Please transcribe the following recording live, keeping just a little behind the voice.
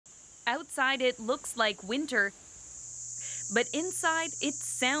outside it looks like winter, but inside it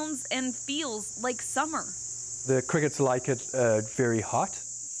sounds and feels like summer. The crickets like it very hot.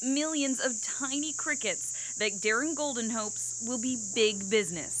 Millions of tiny crickets that Darren Golden hopes will be big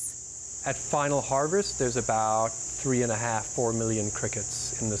business. At final harvest, there's about 3.5, 4 million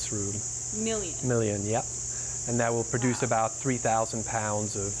crickets in this room. Million, yeah. And that will produce about 3,000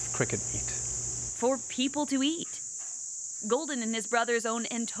 pounds of cricket meat. For people to eat. Golden and his brothers own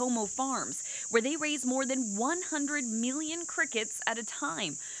Entomo Farms, where they raise more than 100 million crickets at a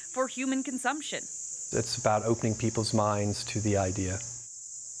time for human consumption. It's about opening people's minds to the idea.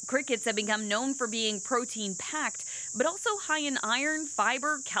 Crickets have become known for being protein-packed, but also high in iron,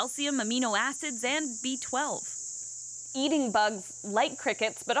 fiber, calcium, amino acids, and B12. Eating bugs like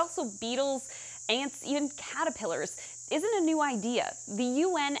crickets, but also beetles, ants, even caterpillars, isn't a new idea. The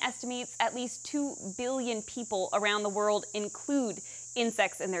UN estimates at least 2 billion people around the world include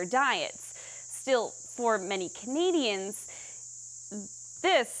insects in their diets. Still, for many Canadians,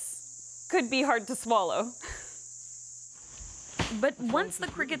 this could be hard to swallow. But once the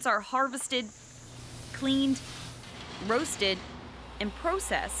crickets are harvested, cleaned, roasted, and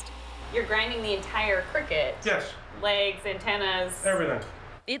processed... You're grinding the entire cricket? Yes. Legs, antennas... Everything.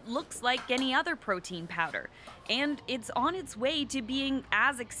 It looks like any other protein powder, and it's on its way to being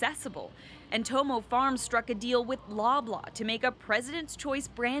as accessible. Entomo Farms struck a deal with Loblaws to make a President's Choice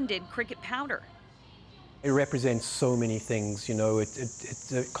branded cricket powder. It represents so many things, you know,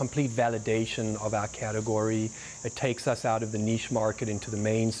 it's a complete validation of our category. It takes us out of the niche market into the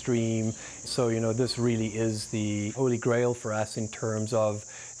mainstream. So, you know, this really is the holy grail for us in terms of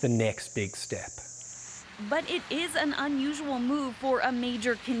the next big step. But it is an unusual move for a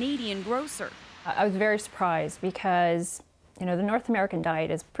major Canadian grocer. I was very surprised because, you know, the North American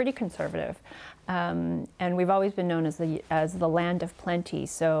diet is pretty conservative. And we've always been known as the land of plenty,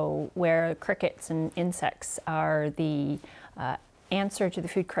 so where crickets and insects are the answer to the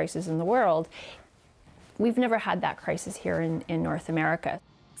food crisis in the world, we've never had that crisis here in North America.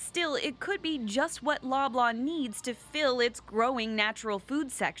 Still, it could be just what Loblaws needs to fill its growing natural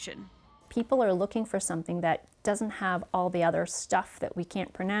food section. People are looking for something that doesn't have all the other stuff that we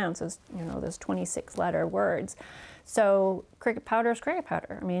can't pronounce, as you know, those 26-letter words. So cricket powder is cricket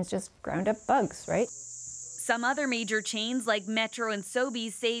powder. I mean, it's just ground up bugs, right? Some other major chains like Metro and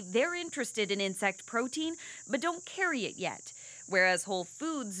Sobeys say they're interested in insect protein, but don't carry it yet. Whereas Whole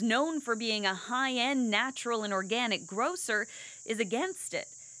Foods, known for being a high-end natural and organic grocer, is against it,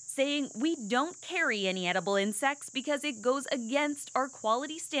 saying we don't carry any edible insects because it goes against our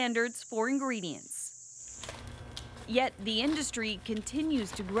quality standards for ingredients. Yet the industry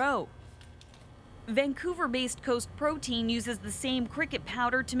continues to grow. Vancouver-based Coast Protein uses the same cricket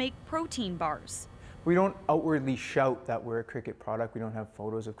powder to make protein bars. We don't outwardly shout that we're a cricket product. We don't have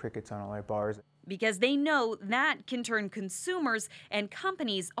photos of crickets on all our bars. Because they know that can turn consumers and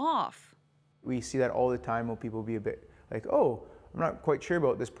companies off. We see that all the time when people be a bit like, oh, I'm not quite sure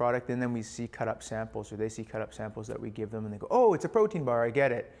about this product, and then we see cut-up samples, or they see cut-up samples that we give them, and they go, oh, it's a protein bar, I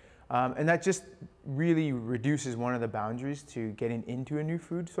get it. And that just really reduces one of the boundaries to getting into a new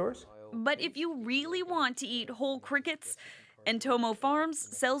food source. But if you really want to eat whole crickets, Entomo Farms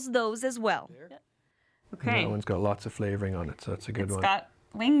sells those as well. Okay. That one's got lots of flavoring on it, so it's a good one. It's got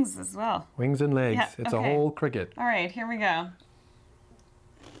wings as well. Wings and legs. Yeah, it's okay. a whole cricket. All right, here we go.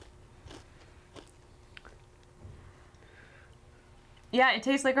 Yeah, it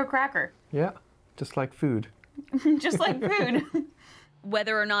tastes like a cracker. Yeah, just like food. Just like food.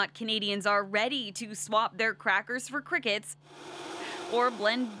 Whether or not Canadians are ready to swap their crackers for crickets or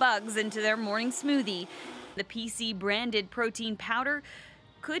blend bugs into their morning smoothie, the PC-branded protein powder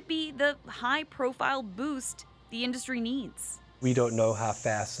could be the high-profile boost the industry needs. We don't know how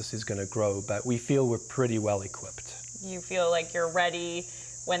fast this is going to grow, but we feel we're pretty well equipped. You feel like you're ready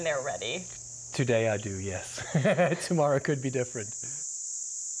when they're ready. Today I do, yes. Tomorrow could be different.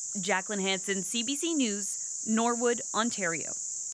 Jacqueline Hansen, CBC News, Norwood, Ontario.